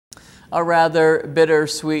A rather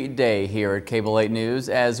bittersweet day here at Cable 8 News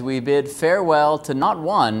as we bid farewell to not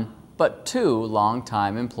one, but two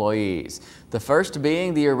longtime employees. The first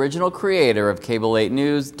being the original creator of Cable 8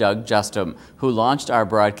 News, Doug Justham, who launched our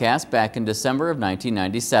broadcast back in December of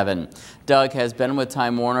 1997. Doug has been with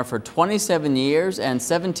Time Warner for 27 years and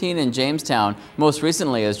 17 in Jamestown, most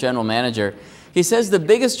recently as general manager. He says the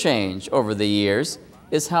biggest change over the years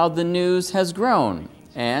is how the news has grown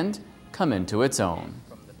and come into its own.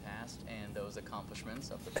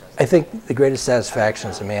 I think the greatest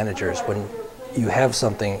satisfaction as a manager is when you have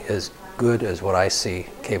something as good as what I see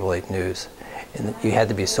Cable 8 News. And you had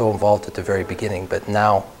to be so involved at the very beginning, but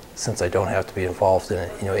now, since I don't have to be involved in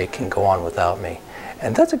it, it can go on without me.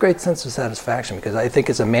 And that's a great sense of satisfaction, because I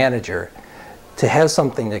think as a manager, to have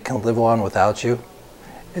something that can live on without you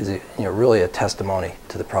is really a testimony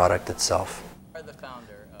to the product itself.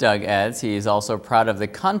 Doug adds he's also proud of the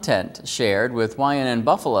content shared with YNN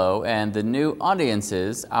Buffalo and the new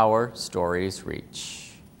audiences our stories reach.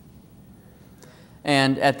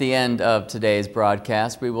 And at the end of today's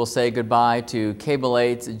broadcast, we will say goodbye to Cable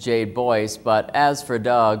 8's Jade Boyce, but as for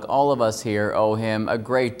Doug, all of us here owe him a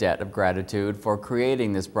great debt of gratitude for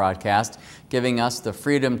creating this broadcast, giving us the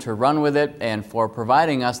freedom to run with it, and for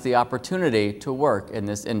providing us the opportunity to work in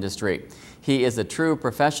this industry. He is a true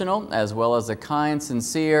professional, as well as a kind,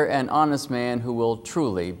 sincere, and honest man who will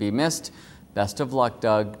truly be missed. Best of luck,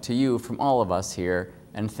 Doug, to you from all of us here,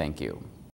 and thank you.